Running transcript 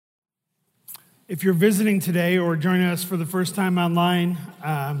If you're visiting today or joining us for the first time online,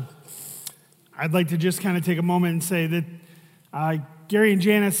 I'd like to just kind of take a moment and say that Gary and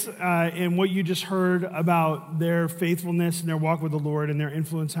Janice and what you just heard about their faithfulness and their walk with the Lord and their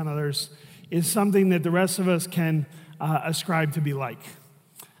influence on others is something that the rest of us can ascribe to be like.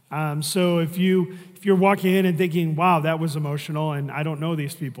 So if you're walking in and thinking, wow, that was emotional and I don't know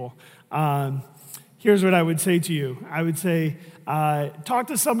these people, here's what I would say to you. I would say, talk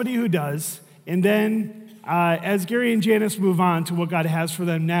to somebody who does, and then as Gary and Janice move on to what God has for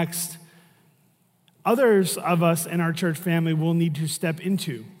them next, others of us in our church family will need to step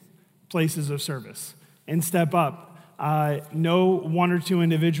into places of service and step up. No one or two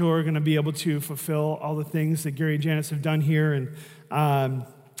individuals are going to be able to fulfill all the things that Gary and Janice have done here, and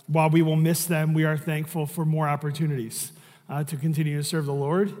while we will miss them, we are thankful for more opportunities to continue to serve the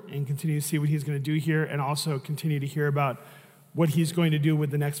Lord and continue to see what He's going to do here, and also continue to hear about what He's going to do with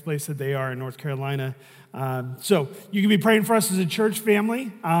the next place that they are in North Carolina. So you can be praying for us as a church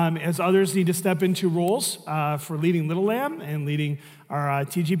family, as others need to step into roles for leading Little Lamb and leading our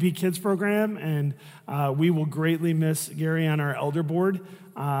TGP Kids program, and we will greatly miss Gary on our elder board,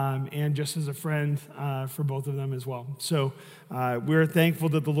 and just as a friend for both of them as well. So we're thankful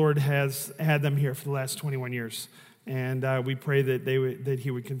that the Lord has had them here for the last 21 years, and we pray that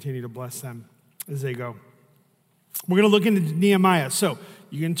He would continue to bless them as they go. We're going to look into Nehemiah. So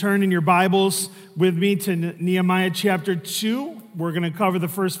you can turn in your Bibles with me to Nehemiah chapter 2. We're going to cover the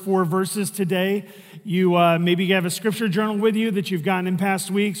first 4 verses today. You maybe have a scripture journal with you that you've gotten in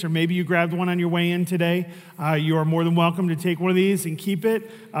past weeks, or maybe you grabbed one on your way in today. You are more than welcome to take one of these and keep it.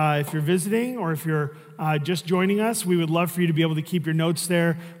 If you're visiting or if you're just joining us, we would love for you to be able to keep your notes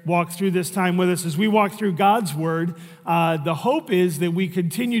there, walk through this time with us. As we walk through God's Word, the hope is that we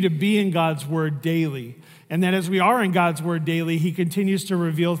continue to be in God's Word daily. And that as we are in God's Word daily, He continues to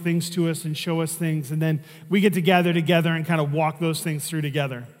reveal things to us and show us things. And then we get to gather together and kind of walk those things through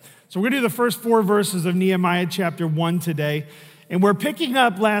together. So we're going to do the first 4 verses of Nehemiah chapter 1 today. And we're picking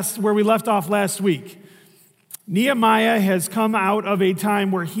up where we left off last week. Nehemiah has come out of a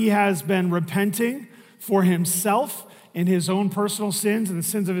time where he has been repenting for himself and his own personal sins and the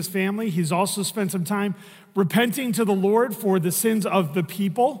sins of his family. He's also spent some time repenting to the Lord for the sins of the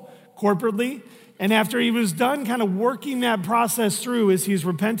people corporately. And after he was done kind of working that process through as he's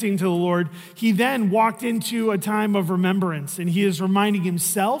repenting to the Lord, he then walked into a time of remembrance. And he is reminding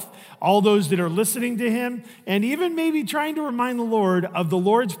himself, all those that are listening to him, and even maybe trying to remind the Lord of the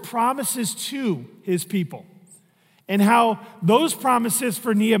Lord's promises to his people. And how those promises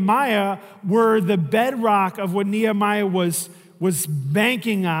for Nehemiah were the bedrock of what Nehemiah was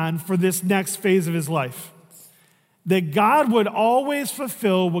banking on for this next phase of his life. That God would always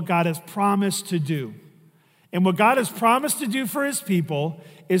fulfill what God has promised to do. And what God has promised to do for his people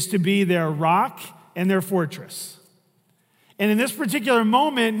is to be their rock and their fortress. And in this particular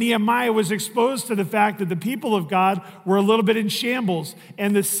moment, Nehemiah was exposed to the fact that the people of God were a little bit in shambles.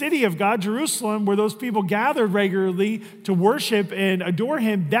 And the city of God, Jerusalem, where those people gathered regularly to worship and adore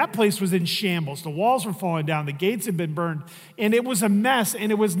him, that place was in shambles. The walls were falling down. The gates had been burned. And it was a mess,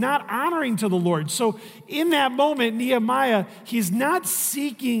 and it was not honoring to the Lord. So in that moment, Nehemiah, he's not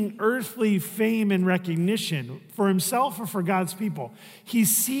seeking earthly fame and recognition for himself or for God's people. He's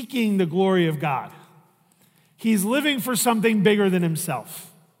seeking the glory of God. He's living for something bigger than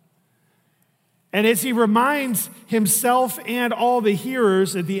himself. And as he reminds himself and all the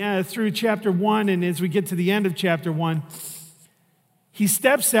hearers at the end, through chapter 1, and as we get to the end of chapter 1, he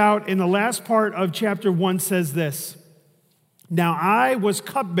steps out, and the last part of chapter 1 says this: "Now I was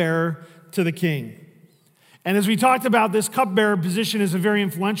cupbearer to the king." And as we talked about, this cupbearer position is a very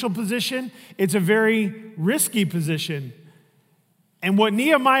influential position. It's a very risky position. And what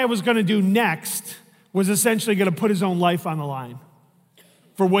Nehemiah was going to do next was essentially going to put his own life on the line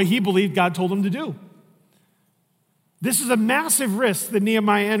for what he believed God told him to do. This is a massive risk that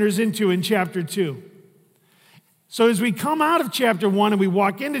Nehemiah enters into in chapter 2. So as we come out of chapter 1 and we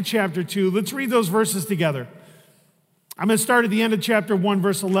walk into chapter 2, let's read those verses together. I'm going to start at the end of chapter 1,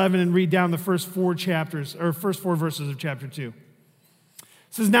 verse 11, and read down the first 4 verses of chapter 2. It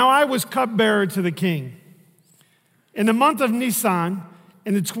says, "Now I was cupbearer to the king. In the month of Nisan,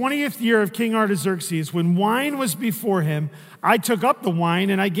 in the 20th year of King Artaxerxes, when wine was before him, I took up the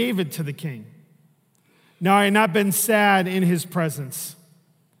wine and I gave it to the king. Now I had not been sad in his presence.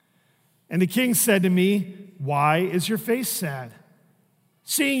 And the king said to me, 'Why is your face sad?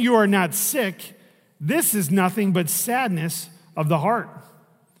 Seeing you are not sick, this is nothing but sadness of the heart.'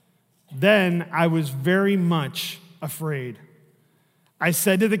 Then I was very much afraid. I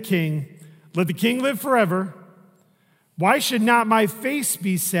said to the king, 'Let the king live forever. Why should not my face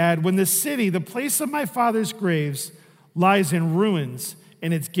be sad when the city, the place of my father's graves, lies in ruins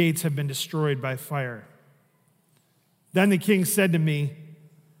and its gates have been destroyed by fire? Then the king said to me,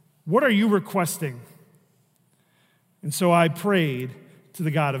 what are you requesting? And so I prayed to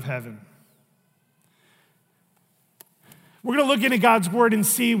the God of heaven. We're going to look into God's word and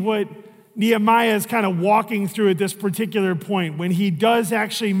see what Nehemiah is kind of walking through at this particular point when he does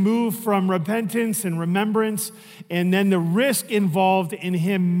actually move from repentance and remembrance, and then the risk involved in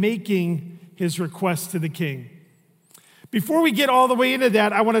him making his request to the king. Before we get all the way into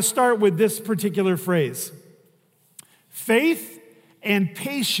that, I want to start with this particular phrase. Faith and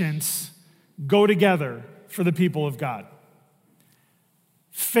patience go together for the people of God.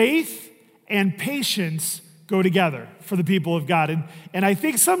 Faith and patience go together for the people of God. And I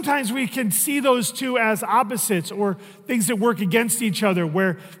think sometimes we can see those two as opposites or things that work against each other,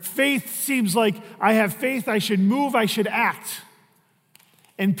 where faith seems like I have faith, I should move, I should act.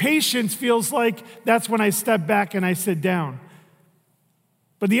 And patience feels like that's when I step back and I sit down.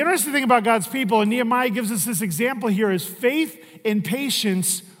 But the interesting thing about God's people, and Nehemiah gives us this example here, is faith and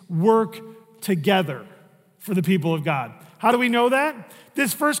patience work together for the people of God. How do we know that?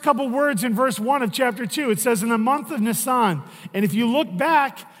 This first couple words in verse 1 of chapter 2, it says in the month of Nisan. And if you look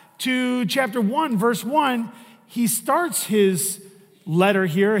back to chapter 1, verse 1, he starts his letter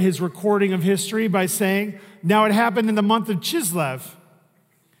here, his recording of history, by saying, now it happened in the month of Chislev.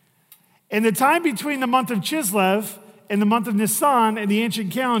 And the time between the month of Chislev and the month of Nisan in the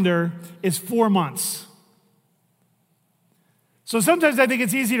ancient calendar is 4 months. So sometimes I think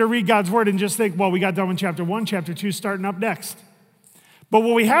it's easy to read God's word and just think, well, we got done with chapter 1, chapter 2 starting up next. But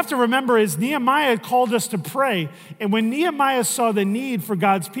what we have to remember is Nehemiah called us to pray. And when Nehemiah saw the need for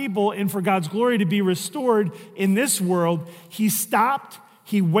God's people and for God's glory to be restored in this world, he stopped,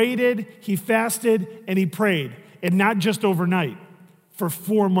 he waited, he fasted, and he prayed. And not just overnight, for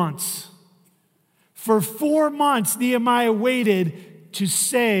 4 months. For 4 months, Nehemiah waited to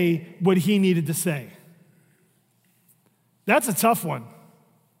say what he needed to say. That's a tough one.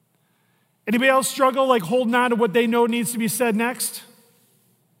 Anybody else struggle like holding on to what they know needs to be said next?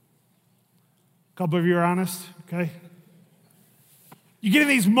 A couple of you are honest, okay? You get in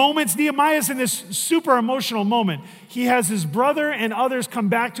these moments, Nehemiah's in this super emotional moment. He has his brother and others come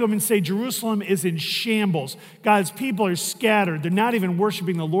back to him and say, Jerusalem is in shambles. God's people are scattered. They're not even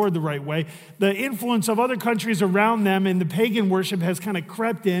worshiping the Lord the right way. The influence of other countries around them and the pagan worship has kind of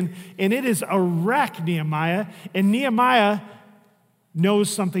crept in, and it is a wreck, Nehemiah. And Nehemiah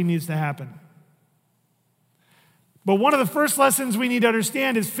knows something needs to happen. But one of the first lessons we need to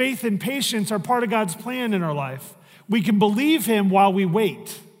understand is faith and patience are part of God's plan in our life. We can believe him while we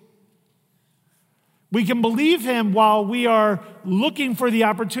wait. We can believe him while we are looking for the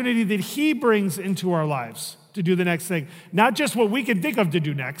opportunity that he brings into our lives to do the next thing. Not just what we can think of to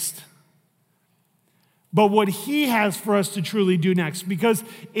do next, but what he has for us to truly do next. Because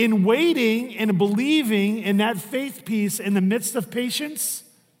in waiting and believing in that faith piece in the midst of patience,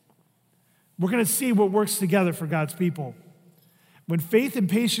 we're going to see what works together for God's people. When faith and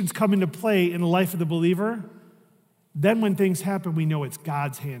patience come into play in the life of the believer, then when things happen, we know it's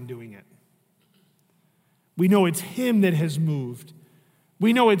God's hand doing it. We know it's him that has moved.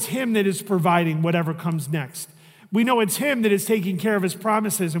 We know it's him that is providing whatever comes next. We know it's him that is taking care of his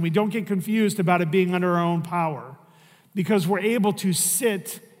promises, and we don't get confused about it being under our own power because we're able to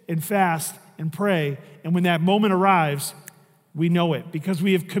sit and fast and pray, and when that moment arrives, we know it because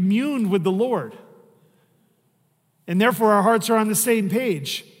we have communed with the Lord. And therefore, our hearts are on the same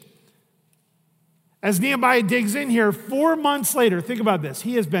page. As Nehemiah digs in here, 4 months later, think about this.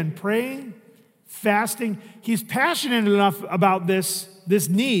 He has been praying, fasting. He's passionate enough about this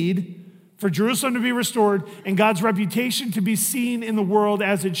need for Jerusalem to be restored and God's reputation to be seen in the world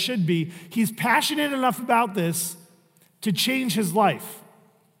as it should be. He's passionate enough about this to change his life,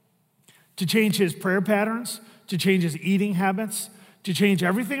 to change his prayer patterns, to change his eating habits, to change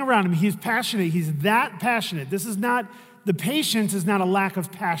everything around him. He's passionate. He's that passionate. The patience is not a lack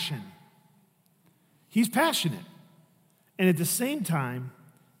of passion. He's passionate. And at the same time,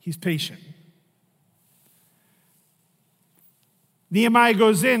 he's patient. Nehemiah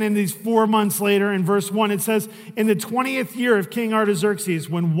goes in these 4 months later, in verse 1, it says, in the 20th year of King Artaxerxes,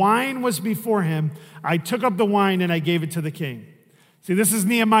 when wine was before him, I took up the wine and I gave it to the king. See, this is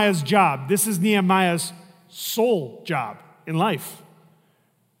Nehemiah's job. This is Nehemiah's sole job in life.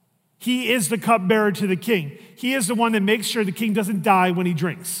 He is the cupbearer to the king. He is the one that makes sure the king doesn't die when he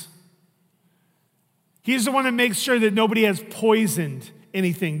drinks. He's the one that makes sure that nobody has poisoned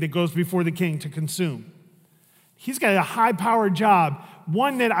anything that goes before the king to consume. He's got a high-powered job,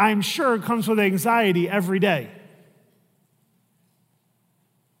 one that I'm sure comes with anxiety every day.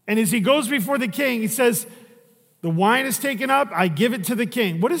 And as he goes before the king, he says, the wine is taken up, I give it to the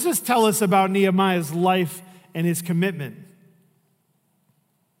king. What does this tell us about Nehemiah's life and his commitment?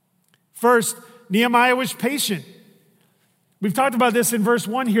 First, Nehemiah was patient. We've talked about this in verse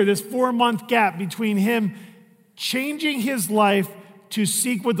 1 here, this 4-month gap between him changing his life to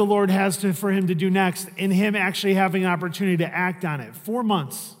seek what the Lord has for him to do next and him actually having an opportunity to act on it. 4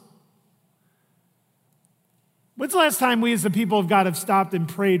 months. When's the last time we as the people of God have stopped and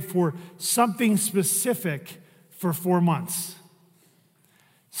prayed for something specific for 4 months?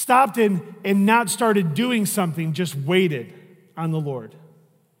 Stopped and not started doing something, just waited on the Lord.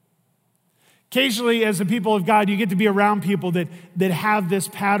 Occasionally, as the people of God, you get to be around people that have this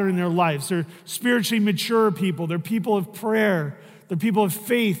pattern in their lives. They're spiritually mature people. They're people of prayer. They're people of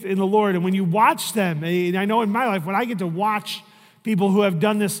faith in the Lord. And when you watch them, and I know in my life, when I get to watch people who have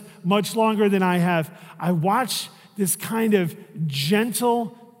done this much longer than I have, I watch this kind of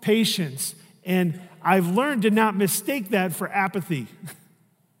gentle patience. And I've learned to not mistake that for apathy.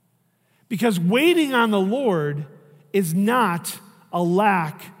 Because waiting on the Lord is not a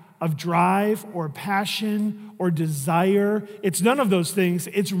lack of drive or passion or desire. It's none of those things.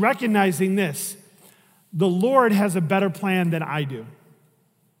 It's recognizing this. The Lord has a better plan than I do.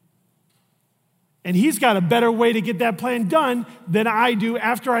 And he's got a better way to get that plan done than I do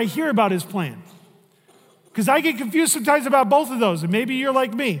after I hear about his plan. Because I get confused sometimes about both of those, and maybe you're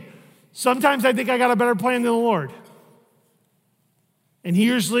like me. Sometimes I think I got a better plan than the Lord. And he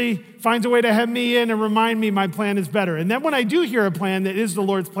usually finds a way to hem me in and remind me my plan is better. And then when I do hear a plan that is the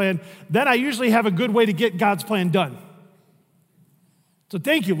Lord's plan, then I usually have a good way to get God's plan done. So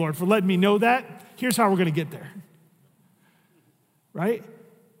thank you, Lord, for letting me know that. Here's how we're going to get there. Right?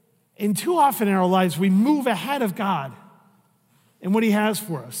 And too often in our lives, we move ahead of God and what he has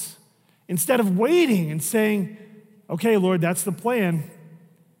for us. Instead of waiting and saying, okay, Lord, that's the plan.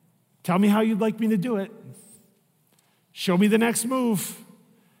 Tell me how you'd like me to do it. Show me the next move.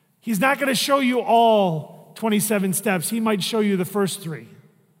 He's not going to show you all 27 steps. He might show you the first 3.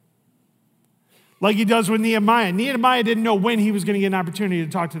 Like he does with Nehemiah. Nehemiah didn't know when he was going to get an opportunity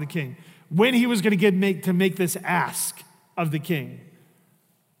to talk to the king, when he was going to make this ask of the king.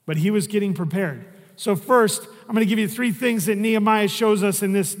 But he was getting prepared. So first, I'm going to give you 3 things that Nehemiah shows us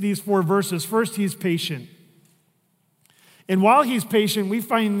in these 4 verses. First, he's patient. And while he's patient, we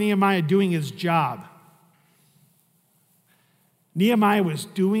find Nehemiah doing his job. Nehemiah was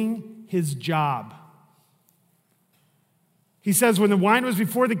doing his job. He says, when the wine was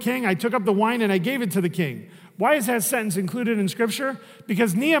before the king, I took up the wine and I gave it to the king. Why is that sentence included in Scripture?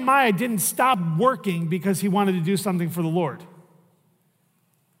 Because Nehemiah didn't stop working because he wanted to do something for the Lord.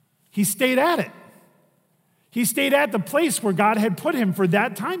 He stayed at it. He stayed at the place where God had put him for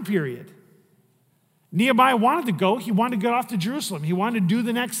that time period. Nehemiah wanted to go. He wanted to get off to Jerusalem. He wanted to do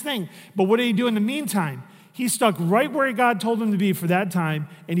the next thing. But what did he do in the meantime? He stuck right where God told him to be for that time,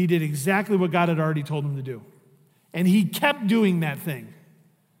 and he did exactly what God had already told him to do. And he kept doing that thing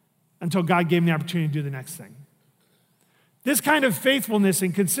until God gave him the opportunity to do the next thing. This kind of faithfulness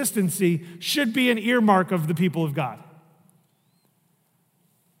and consistency should be an earmark of the people of God.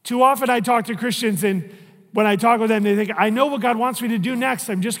 Too often I talk to Christians, and when I talk with them, they think, I know what God wants me to do next.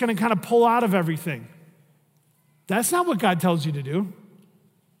 I'm just going to kind of pull out of everything. That's not what God tells you to do.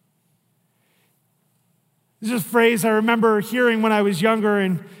 This is a phrase I remember hearing when I was younger,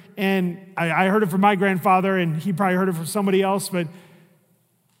 and I heard it from my grandfather, and he probably heard it from somebody else, but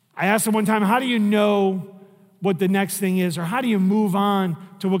I asked him one time, how do you know what the next thing is, or how do you move on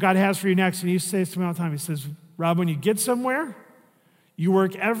to what God has for you next? And he says to me all the time, he says, Rob, when you get somewhere, you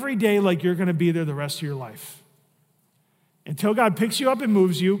work every day like you're going to be there the rest of your life. Until God picks you up and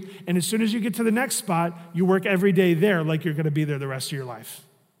moves you, and as soon as you get to the next spot, you work every day there like you're going to be there the rest of your life.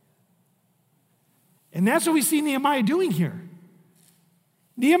 And that's what we see Nehemiah doing here.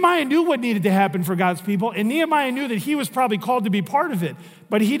 Nehemiah knew what needed to happen for God's people, and Nehemiah knew that he was probably called to be part of it,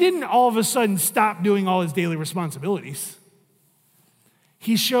 but he didn't all of a sudden stop doing all his daily responsibilities.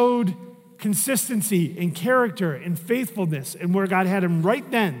 He showed consistency and character and faithfulness and where God had him right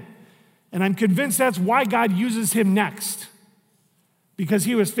then. And I'm convinced that's why God uses him next, because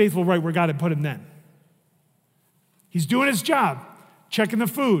he was faithful right where God had put him then. He's doing his job, checking the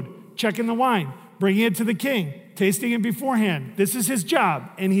food, checking the wine, bringing it to the king, tasting it beforehand. This is his job,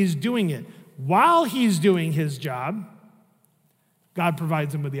 and he's doing it. While he's doing his job, God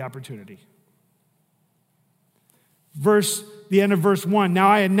provides him with the opportunity. The end of verse 1, now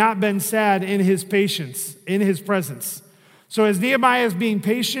I had not been sad in his patience, in his presence. So as Nehemiah is being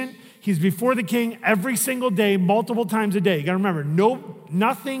patient, he's before the king every single day, multiple times a day. You got to remember,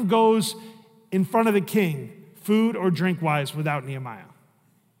 nothing goes in front of the king, food or drink-wise, without Nehemiah.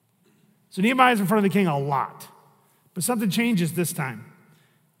 So Nehemiah's in front of the king a lot. But something changes this time.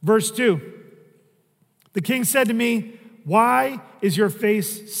 Verse 2, the king said to me, why is your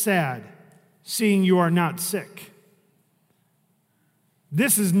face sad, seeing you are not sick?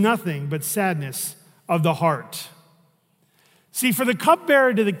 This is nothing but sadness of the heart. See, for the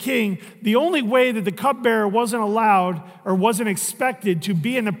cupbearer to the king, the only way that the cupbearer wasn't allowed or wasn't expected to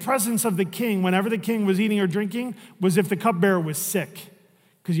be in the presence of the king whenever the king was eating or drinking was if the cupbearer was sick,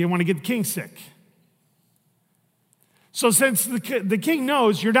 because you didn't want to get the king sick. So since the king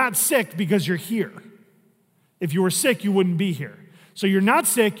knows you're not sick because you're here. If you were sick, you wouldn't be here. So you're not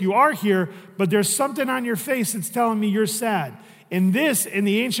sick, you are here, but there's something on your face that's telling me you're sad. And this, in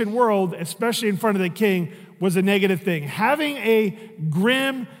the ancient world, especially in front of the king, was a negative thing. Having a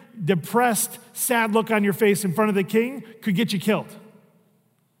grim, depressed, sad look on your face in front of the king could get you killed.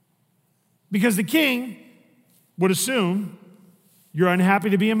 Because the king would assume you're unhappy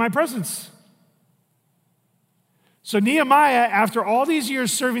to be in my presence. So Nehemiah, after all these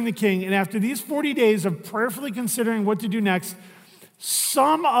years serving the king, and after these 40 days of prayerfully considering what to do next,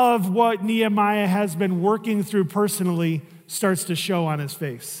 some of what Nehemiah has been working through personally starts to show on his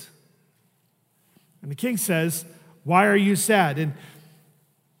face. And the king says, why are you sad? And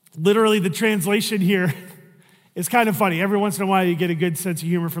literally the translation here is kind of funny. Every once in a while you get a good sense of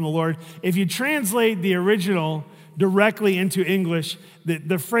humor from the Lord. If you translate the original directly into English,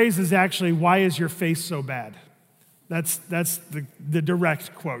 the phrase is actually, why is your face so bad? That's the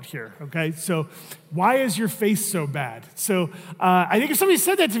direct quote here, okay? So, why is your face so bad? So, I think if somebody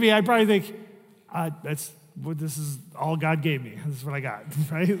said that to me, I'd probably think, this is all God gave me. This is what I got,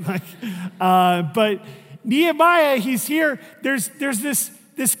 right? But Nehemiah, he's here. There's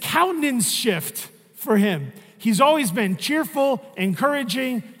this countenance shift for him. He's always been cheerful,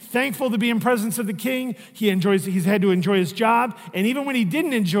 encouraging, thankful to be in presence of the king. He's had to enjoy his job. And even when he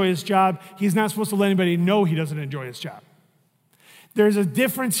didn't enjoy his job, he's not supposed to let anybody know he doesn't enjoy his job. There's a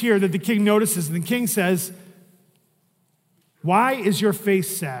difference here that the king notices. And the king says, why is your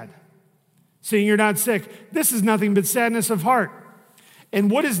face sad? Seeing you're not sick. This is nothing but sadness of heart.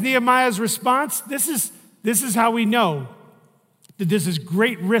 And what is Nehemiah's response? This is how we know that this is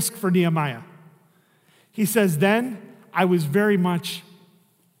great risk for Nehemiah. He says, then I was very much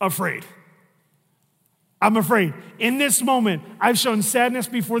afraid. I'm afraid. In this moment, I've shown sadness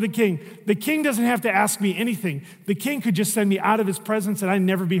before the king. The king doesn't have to ask me anything. The king could just send me out of his presence and I'd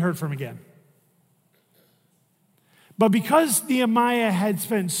never be heard from again. But because Nehemiah had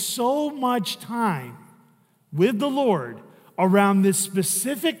spent so much time with the Lord around this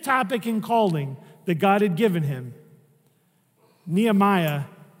specific topic and calling that God had given him, Nehemiah,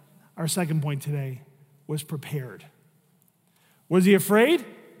 our second point today, was prepared. Was he afraid?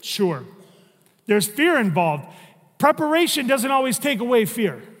 Sure. There's fear involved. Preparation doesn't always take away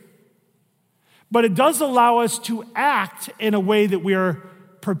fear. But it does allow us to act in a way that we are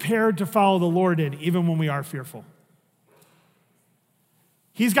prepared to follow the Lord in, even when we are fearful.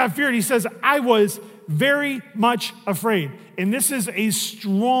 He's got fear, and he says, I was very much afraid. And this is a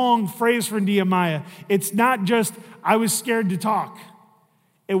strong phrase for Nehemiah. It's not just, I was scared to talk.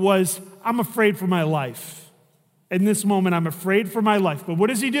 It was, I'm afraid for my life. In this moment, I'm afraid for my life. But what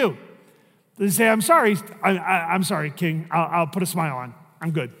does he do? Does he say, I'm sorry? I'm sorry, King. I'll put a smile on.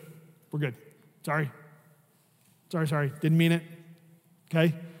 I'm good. We're good. Sorry. Sorry. Didn't mean it.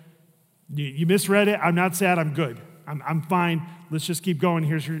 Okay? You misread it. I'm not sad. I'm good. I'm fine. Let's just keep going.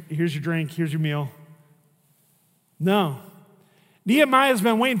 Here's your drink. Here's your meal. No. Nehemiah's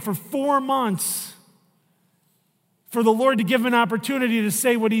been waiting for 4 months for the Lord to give him an opportunity to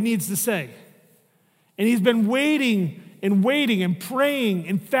say what he needs to say. And he's been waiting and praying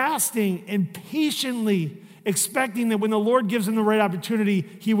and fasting and patiently expecting that when the Lord gives him the right opportunity,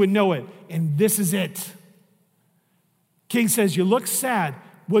 he would know it. And this is it. King says, you look sad.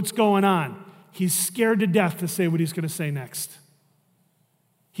 What's going on? He's scared to death to say what he's going to say next.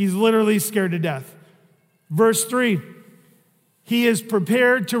 He's literally scared to death. Verse 3, he is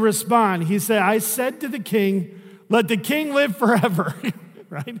prepared to respond. He said, I said to the king, let the king live forever.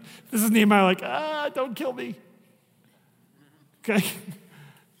 Right? This is Nehemiah like, don't kill me. Okay?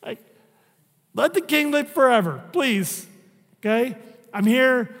 Let the king live forever, please. Okay? I'm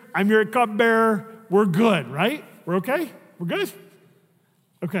here. I'm your cupbearer. We're good, right? We're okay? We're good?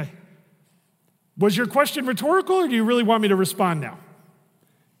 Okay. Was your question rhetorical, or do you really want me to respond now?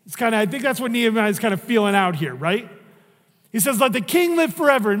 I think that's what Nehemiah is kind of feeling out here, right? He says, let the king live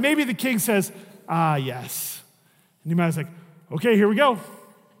forever. And maybe the king says, yes. And Nehemiah's like, okay, here we go.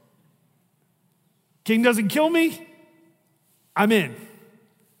 King doesn't kill me, I'm in.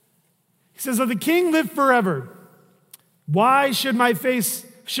 He says, let the king live forever. Why should my face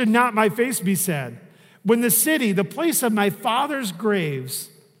should not my face be sad? When the city, the place of my father's graves,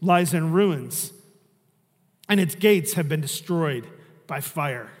 lies in ruins, and its gates have been destroyed by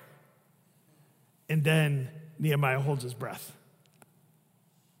fire. And then Nehemiah holds his breath.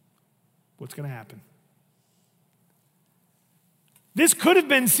 What's going to happen? This could have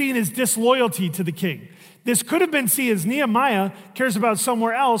been seen as disloyalty to the king. This could have been seen as Nehemiah cares about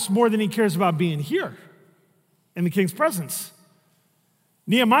somewhere else more than he cares about being here in the king's presence.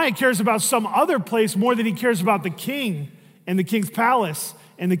 Nehemiah cares about some other place more than he cares about the king and the king's palace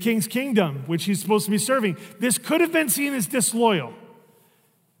and the king's kingdom, which he's supposed to be serving. This could have been seen as disloyal,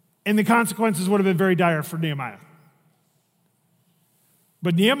 and the consequences would have been very dire for Nehemiah.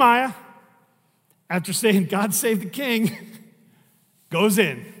 But Nehemiah, after saying, God save the king, goes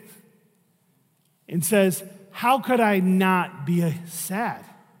in and says, how could I not be sad?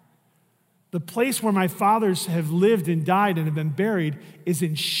 The place where my fathers have lived and died and have been buried is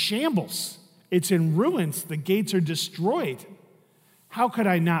in shambles. It's in ruins. The gates are destroyed. How could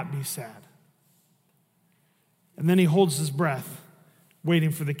I not be sad? And then he holds his breath,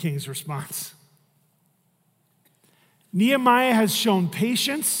 waiting for the king's response. Nehemiah has shown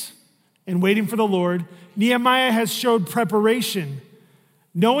patience in waiting for the Lord. Nehemiah has showed preparation,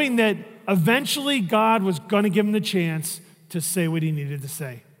 knowing that eventually God was going to give him the chance to say what he needed to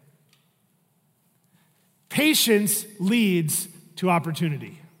say. Patience leads to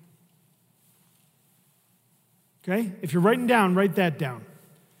opportunity. Okay? If you're writing down, write that down.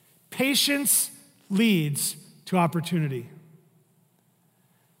 Patience leads to opportunity.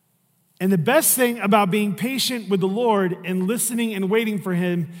 And the best thing about being patient with the Lord and listening and waiting for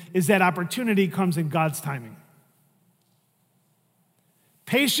him is that opportunity comes in God's timing.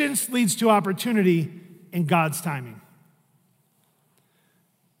 Patience leads to opportunity in God's timing.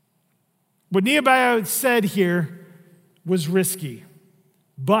 What Nehemiah said here was risky,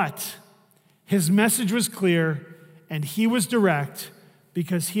 but his message was clear and he was direct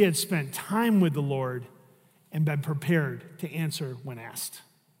because he had spent time with the Lord and been prepared to answer when asked.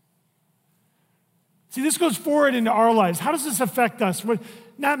 See, this goes forward into our lives. How does this affect us?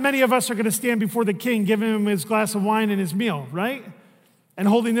 Not many of us are going to stand before the king, giving him his glass of wine and his meal, right? And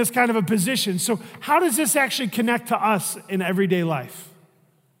holding this kind of a position. So how does this actually connect to us in everyday life?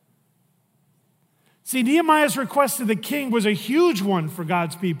 See, Nehemiah's request to the king was a huge one for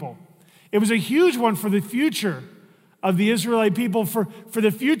God's people. It was a huge one for the future of the Israelite people, for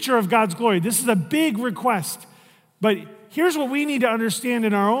the future of God's glory. This is a big request. But here's what we need to understand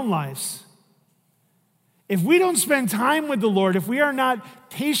in our own lives. If we don't spend time with the Lord, if we are not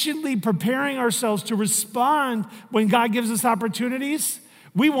patiently preparing ourselves to respond when God gives us opportunities,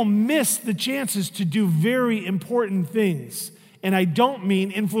 we will miss the chances to do very important things. And I don't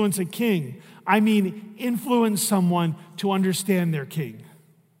mean influence a king. I mean influence someone to understand their king.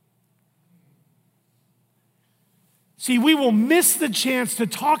 See, we will miss the chance to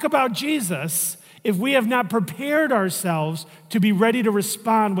talk about Jesus if we have not prepared ourselves to be ready to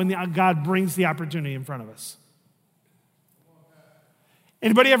respond when God brings the opportunity in front of us.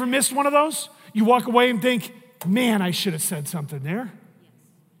 Anybody ever missed one of those? You walk away and think, man, I should have said something there.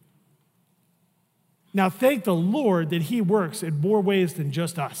 Now, thank the Lord that he works in more ways than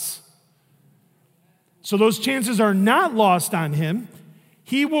just us. So those chances are not lost on him.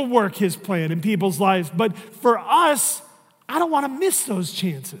 He will work his plan in people's lives. But for us, I don't want to miss those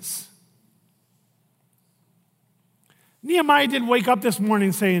chances. Nehemiah didn't wake up this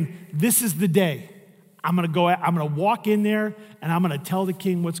morning saying, this is the day. I'm going to walk in there and I'm going to tell the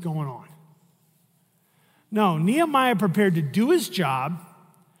king what's going on. No, Nehemiah prepared to do his job,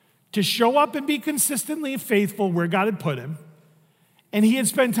 to show up and be consistently faithful where God had put him. And he had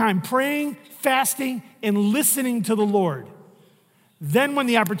spent time praying, fasting, and listening to the Lord. Then when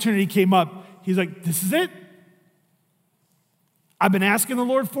the opportunity came up, he's like, this is it. I've been asking the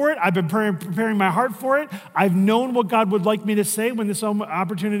Lord for it. I've been preparing my heart for it. I've known what God would like me to say when this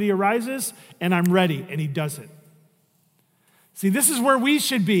opportunity arises, and I'm ready, and he does it. See, this is where we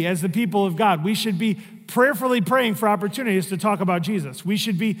should be as the people of God. We should be prayerfully praying for opportunities to talk about Jesus. We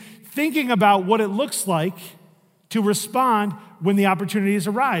should be thinking about what it looks like to respond when the opportunities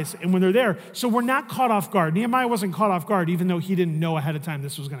arise and when they're there. So we're not caught off guard. Nehemiah wasn't caught off guard even though he didn't know ahead of time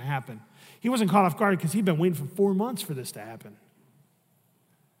this was going to happen. He wasn't caught off guard because he'd been waiting for 4 months for this to happen.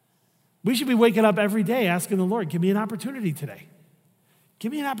 We should be waking up every day asking the Lord, give me an opportunity today.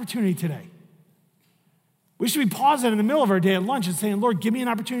 Give me an opportunity today. We should be pausing in the middle of our day at lunch and saying, Lord, give me an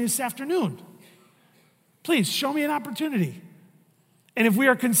opportunity this afternoon. Please show me an opportunity. And if we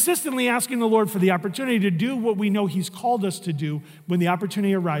are consistently asking the Lord for the opportunity to do what we know he's called us to do, when the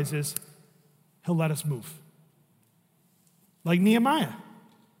opportunity arises, he'll let us move. Like Nehemiah.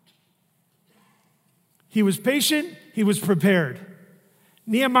 He was patient. He was prepared.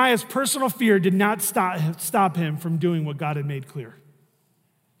 Nehemiah's personal fear did not stop him from doing what God had made clear.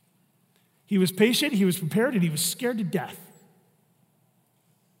 He was patient, he was prepared, and he was scared to death.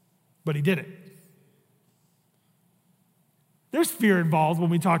 But he did it. There's fear involved when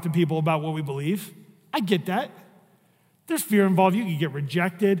we talk to people about what we believe. I get that. There's fear involved. You could get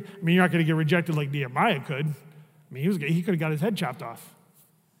rejected. I mean, you're not going to get rejected like Nehemiah could. I mean, he could have got his head chopped off.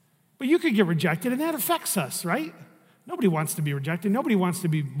 But you could get rejected, and that affects us, right? Nobody wants to be rejected. Nobody wants to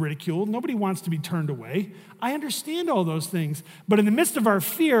be ridiculed. Nobody wants to be turned away. I understand all those things. But in the midst of our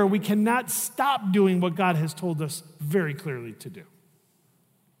fear, we cannot stop doing what God has told us very clearly to do.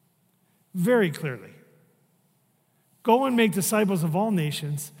 Very clearly. Go and make disciples of all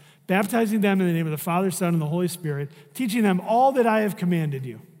nations, baptizing them in the name of the Father, Son, and the Holy Spirit, teaching them all that I have commanded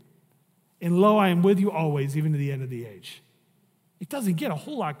you. And lo, I am with you always, even to the end of the age. It doesn't get a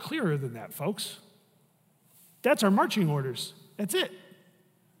whole lot clearer than that, folks. That's our marching orders. That's it.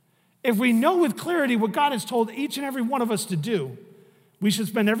 If we know with clarity what God has told each and every one of us to do, we should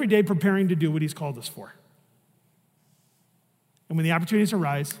spend every day preparing to do what he's called us for. And when the opportunities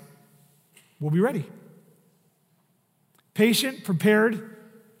arise, we'll be ready. Patient, prepared,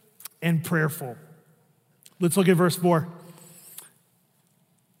 and prayerful. Let's look at verse 4.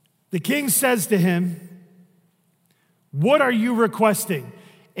 The king says to him, "What are you requesting?"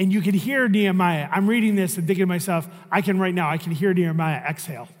 And you can hear Nehemiah. I'm reading this and thinking to myself, I can hear Nehemiah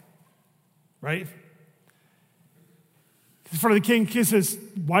exhale, right? In front of the king, he says,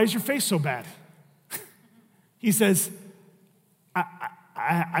 "Why is your face so bad?" He says,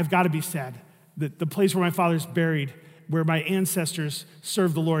 I've got to be sad. The place where my father's buried, where my ancestors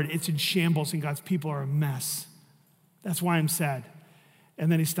served the Lord, it's in shambles and God's people are a mess. That's why I'm sad.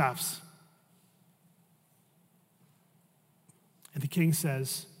 And then he stops. And the king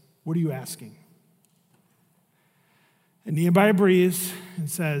says, "What are you asking?" And Nehemiah breathes and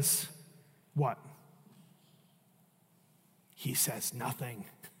says, "What?" He says nothing.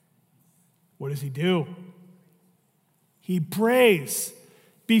 What does he do? He prays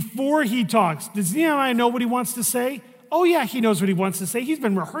before he talks. Does Nehemiah know what he wants to say? Oh yeah, he knows what he wants to say. He's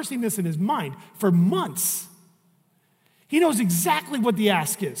been rehearsing this in his mind for months. He knows exactly what the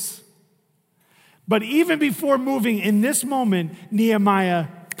ask is. But even before moving in this moment, Nehemiah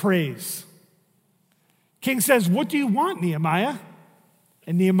prays. King says, "What do you want, Nehemiah?"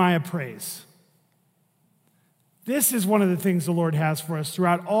 And Nehemiah prays. This is one of the things the Lord has for us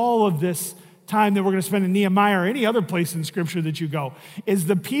throughout all of this time that we're going to spend in Nehemiah or any other place in Scripture that you go, is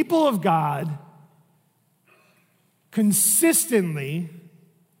the people of God consistently,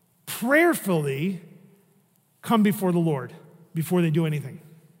 prayerfully come before the Lord before they do anything.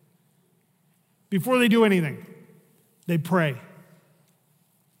 Before they do anything, they pray.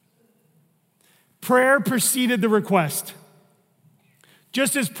 Prayer preceded the request.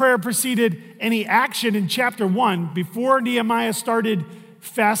 Just as prayer preceded any action in chapter 1, before Nehemiah started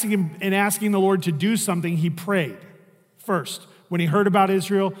fasting and asking the Lord to do something, he prayed first. When he heard about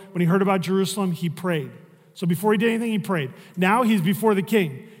Israel, when he heard about Jerusalem, he prayed. So before he did anything, he prayed. Now he's before the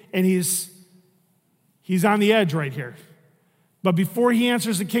king, and he's on the edge right here. But before he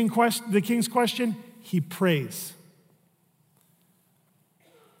answers the king's question, he prays.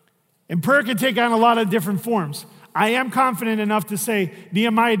 And prayer can take on a lot of different forms. I am confident enough to say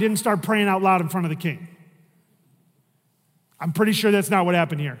Nehemiah didn't start praying out loud in front of the king. I'm pretty sure that's not what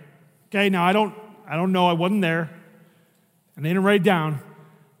happened here. Okay, now I don't know, I wasn't there, and they didn't write it down.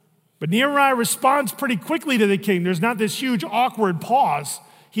 But Nehemiah responds pretty quickly to the king. There's not this huge awkward pause.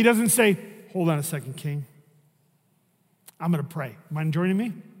 He doesn't say, "Hold on a second, king. I'm going to pray. Mind joining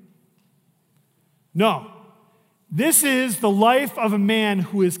me?" No. This is the life of a man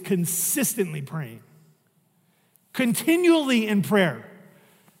who is consistently praying. Continually in prayer.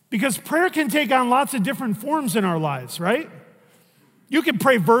 Because prayer can take on lots of different forms in our lives, right? You can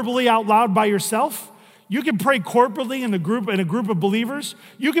pray verbally out loud by yourself. You can pray corporately in a group of believers.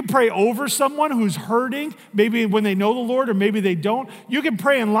 You can pray over someone who's hurting, maybe when they know the Lord or maybe they don't. You can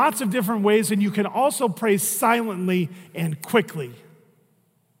pray in lots of different ways, and you can also pray silently and quickly.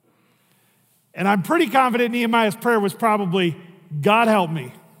 And I'm pretty confident Nehemiah's prayer was probably, "God help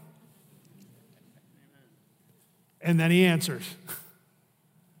me." And then he answers,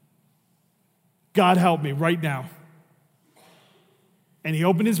 "God help me right now." And he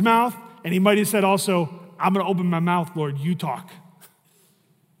opened his mouth, and he might have said also, "I'm going to open my mouth, Lord, you talk."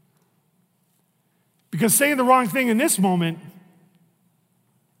 Because saying the wrong thing in this moment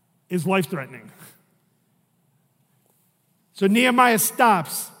is life-threatening. So Nehemiah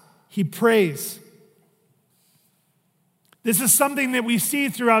stops. He prays. This is something that we see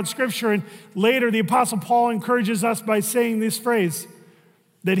throughout Scripture, and later the Apostle Paul encourages us by saying this phrase,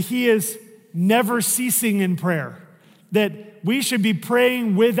 that he is never ceasing in prayer, that we should be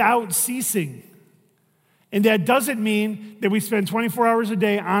praying without ceasing. And that doesn't mean that we spend 24 hours a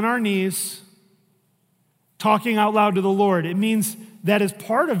day on our knees talking out loud to the Lord. It means that is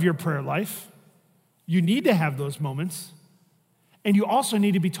part of your prayer life. You need to have those moments. And you also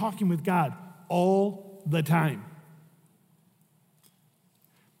need to be talking with God all the time.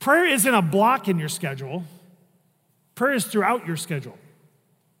 Prayer isn't a block in your schedule. Prayer is throughout your schedule.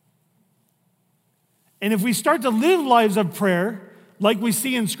 And if we start to live lives of prayer, like we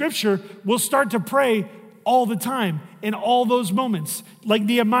see in Scripture, we'll start to pray all the time in all those moments. Like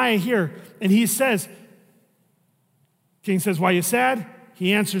Nehemiah here, and he says, King says, "Why are you sad?"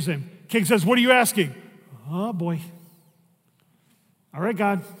 He answers him. King says, "What are you asking?" "Oh boy. All right,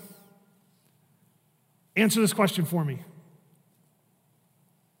 God. Answer this question for me."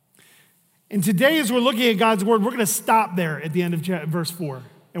 And today, as we're looking at God's word, we're going to stop there at the end of verse 4.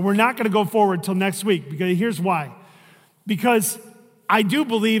 And we're not going to go forward till next week, because here's why. Because I do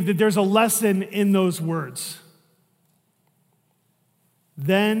believe that there's a lesson in those words.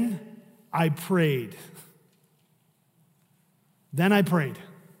 Then I prayed. Then I prayed.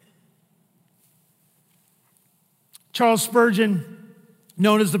 Charles Spurgeon,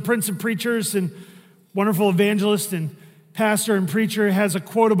 known as the Prince of Preachers and wonderful evangelist and pastor and preacher, has a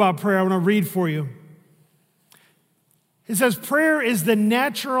quote about prayer I want to read for you. It says, "Prayer is the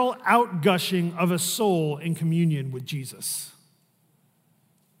natural outgushing of a soul in communion with Jesus."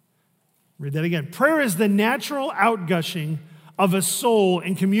 Read that again. Prayer is the natural outgushing of a soul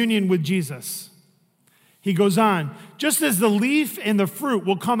in communion with Jesus. He goes on, "Just as the leaf and the fruit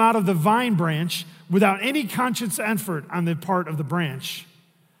will come out of the vine branch without any conscious effort on the part of the branch,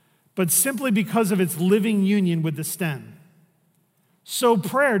 but simply because of its living union with the stem, so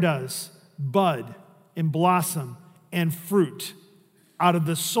prayer does bud and blossom and fruit out of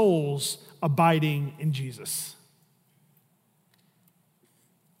the souls abiding in Jesus."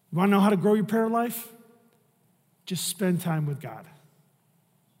 You want to know how to grow your prayer life? Just spend time with God.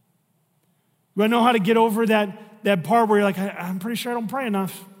 You want to know how to get over that part where you're like, I'm pretty sure I don't pray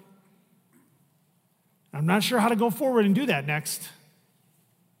enough. I'm not sure how to go forward and do that next.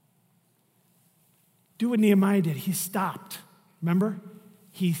 Do what Nehemiah did. He stopped. Remember?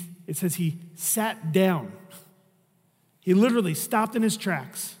 It says he sat down. He literally stopped in his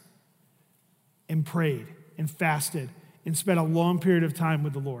tracks and prayed and fasted and spent a long period of time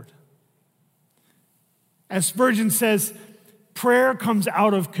with the Lord. As Spurgeon says, prayer comes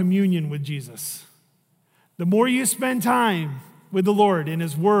out of communion with Jesus. The more you spend time with the Lord in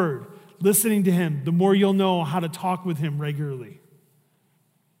His Word, listening to Him, the more you'll know how to talk with Him regularly.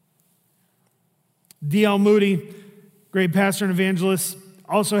 D.L. Moody, great pastor and evangelist,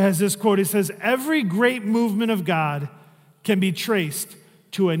 also has this quote. He says, "Every great movement of God can be traced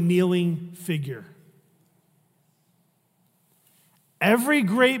to a kneeling figure." Every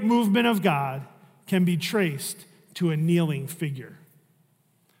great movement of God can be traced to a kneeling figure.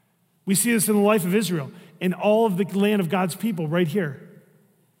 We see this in the life of Israel and all of the land of God's people right here.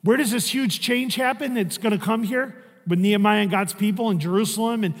 Where does this huge change happen that's going to come here with Nehemiah and God's people in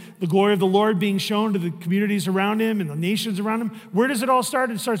Jerusalem and the glory of the Lord being shown to the communities around him and the nations around him? Where does it all start?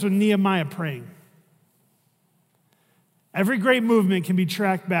 It starts with Nehemiah praying. Every great movement can be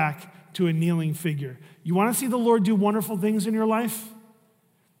tracked back to a kneeling figure. You want to see the Lord do wonderful things in your life?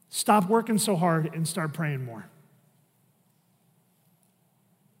 Stop working so hard and start praying more.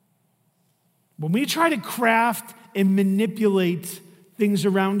 When we try to craft and manipulate things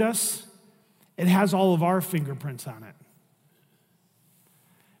around us, it has all of our fingerprints on it.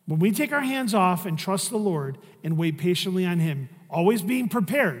 When we take our hands off and trust the Lord and wait patiently on Him, always being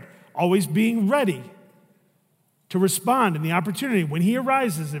prepared, always being ready to respond in the opportunity when He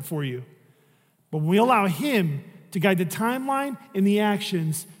arises it for you. But when we allow Him to guide the timeline and the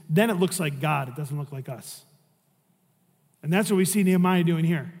actions, then it looks like God. It doesn't look like us. And that's what we see Nehemiah doing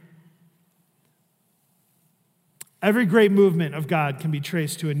here. Every great movement of God can be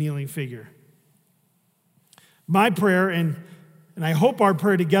traced to a kneeling figure. My prayer, and I hope our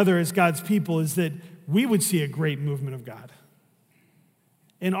prayer together as God's people, is that we would see a great movement of God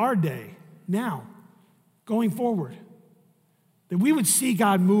in our day, now, going forward. That we would see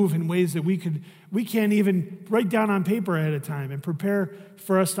God move in ways that we can't even write down on paper ahead of time and prepare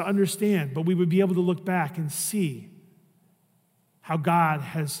for us to understand, but we would be able to look back and see how God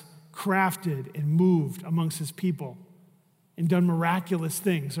has crafted and moved amongst His people and done miraculous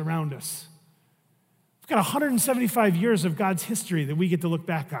things around us. We've got 175 years of God's history that we get to look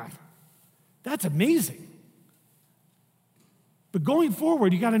back on. That's amazing. But going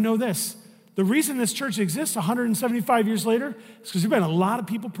forward, you got to know this. The reason this church exists 175 years later is because there's been a lot of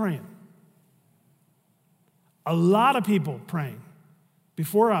people praying. A lot of people praying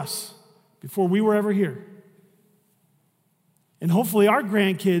before us, before we were ever here. And hopefully our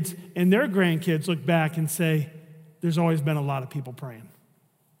grandkids and their grandkids look back and say, there's always been a lot of people praying.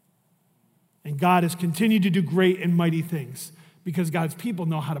 And God has continued to do great and mighty things because God's people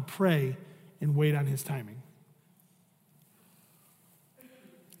know how to pray and wait on his timing.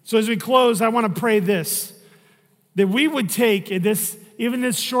 So as we close, I want to pray this, that we would take this, even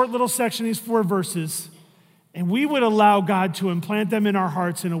this short little section, these 4 verses, and we would allow God to implant them in our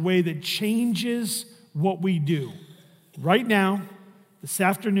hearts in a way that changes what we do right now, this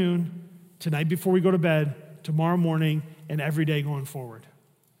afternoon, tonight before we go to bed, tomorrow morning, and every day going forward.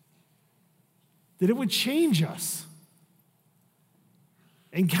 That it would change us.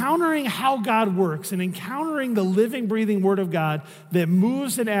 Encountering how God works and encountering the living, breathing Word of God that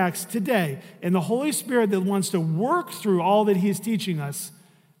moves and acts today, and the Holy Spirit that wants to work through all that He's teaching us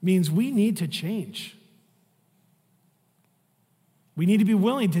means we need to change. We need to be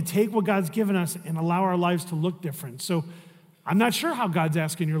willing to take what God's given us and allow our lives to look different. So I'm not sure how God's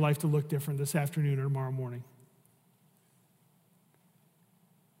asking your life to look different this afternoon or tomorrow morning.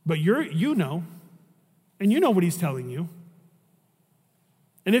 But you know, and you know what he's telling you.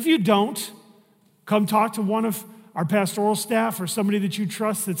 And if you don't, come talk to one of our pastoral staff or somebody that you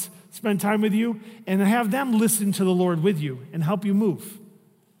trust that's spent time with you and have them listen to the Lord with you and help you move.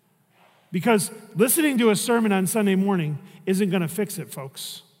 Because listening to a sermon on Sunday morning isn't going to fix it,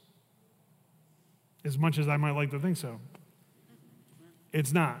 folks. As much as I might like to think so.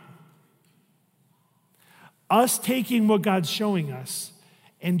 It's not. Us taking what God's showing us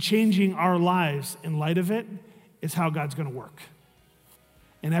and changing our lives in light of it is how God's going to work.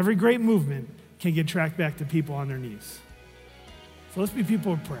 And every great movement can get tracked back to people on their knees. So let's be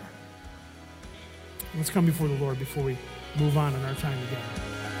people of prayer. Let's come before the Lord before we move on in our time together.